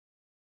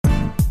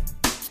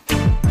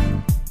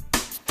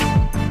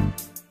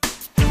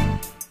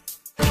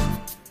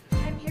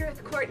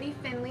Courtney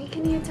Finley.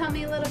 Can you tell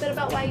me a little bit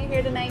about why you're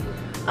here tonight?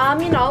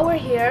 We're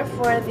here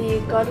for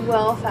the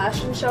Goodwill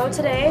fashion show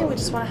today. We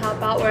just want to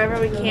help out wherever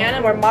we can,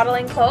 and we're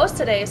modeling clothes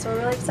today, so we're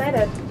really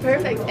excited.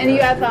 Perfect. And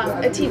you have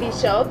a TV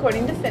show,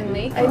 According to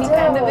Finley. Can you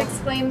kind of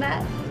explain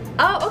that?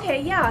 Oh,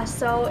 okay, yeah.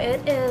 So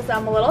it is a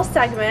little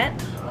segment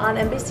on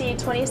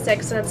NBC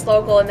 26, and it's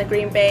local in the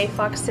Green Bay,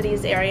 Fox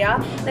Cities area.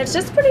 And it's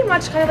just pretty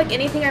much kind of like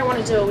anything I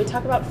want to do. We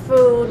talk about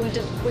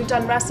food, we've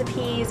done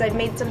recipes, I've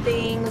made some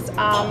things,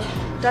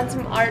 done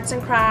some arts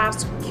and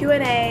crafts,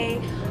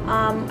 Q&A.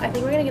 I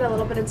think we're going to get a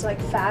little bit into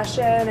like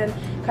fashion and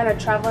kind of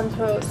travel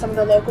into some of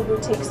the local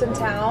boutiques in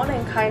town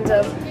and kind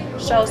of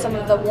show some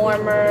of the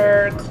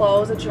warmer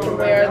clothes that you can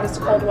wear in this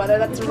cold weather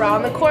that's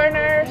around the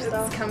corner.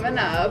 So. It's coming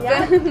up.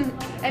 Yeah.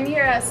 And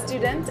you're a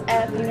student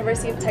at the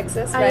University of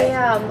Texas, right?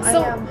 I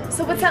am.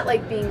 So what's that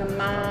like being a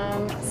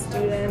mom, a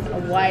student, a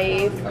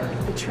wife,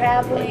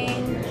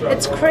 traveling?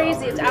 It's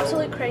crazy. It's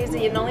absolutely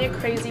crazy, and only a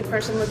crazy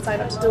person would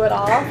sign up to do it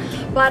all.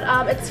 But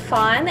it's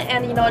fun,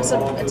 and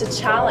it's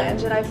a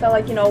challenge. And I feel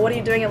like what are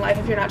you doing in life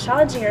if you're not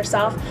challenging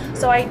yourself?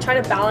 So I try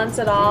to balance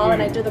it all,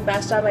 and I do the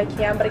best job I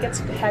can. But it gets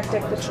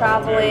hectic, the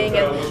traveling,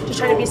 and just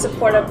trying to be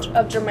supportive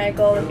of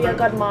Jermichael and be a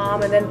good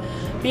mom, and then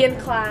be in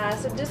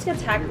class. It just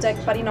gets hectic.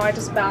 But I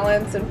just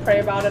balance and pray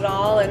about it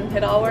all, and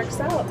it all works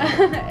out.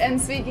 And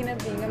speaking of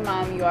being a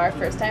mom, you are a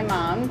first-time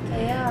mom. I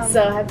am.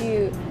 So have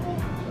you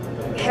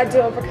had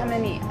to overcome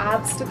any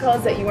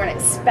obstacles that you weren't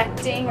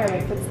expecting, or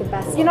what's the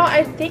best?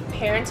 I think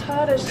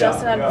parenthood is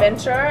just an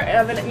adventure.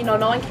 No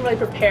one can really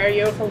prepare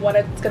you for what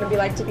it's going to be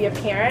like to be a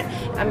parent.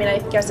 I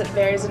guess it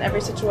varies in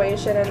every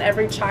situation and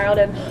every child,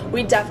 and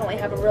we definitely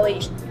have a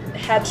really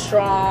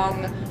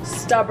headstrong,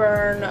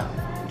 stubborn,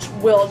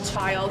 willed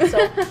child.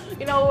 So,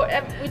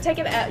 we take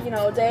it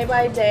day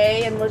by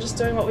day, and we're just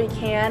doing what we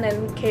can,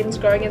 and Caden's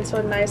growing into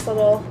a nice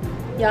little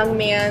young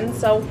man,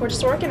 so we're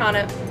just working on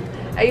it.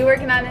 Are you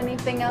working on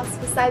anything else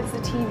besides the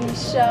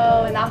TV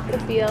show and off the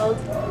field?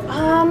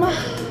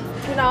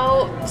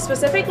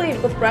 Specifically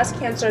with breast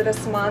cancer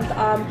this month,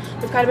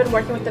 we've kind of been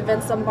working with the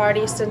Vince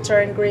Lombardi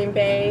Center in Green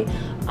Bay,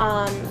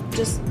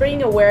 just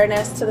bringing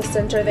awareness to the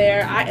center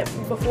there.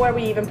 Before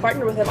we even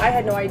partnered with him, I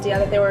had no idea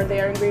that they were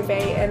there in Green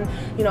Bay,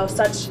 and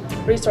such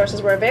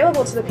resources were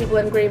available to the people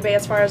in Green Bay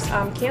as far as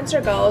cancer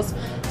goes.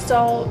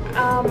 So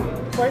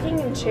working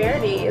in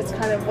charity is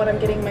kind of what I'm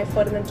getting my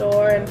foot in the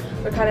door, and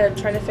we're kind of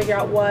trying to figure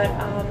out what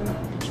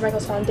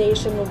Jermichael's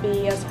foundation will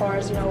be as far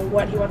as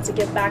what he wants to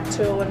give back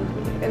to and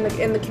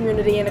in the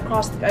community and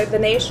across the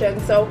nation.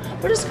 So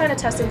we're just kind of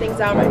testing things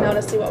out right now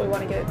to see what we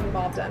want to get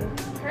involved in.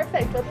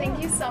 Perfect. Well,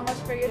 thank you so much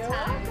for your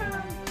time.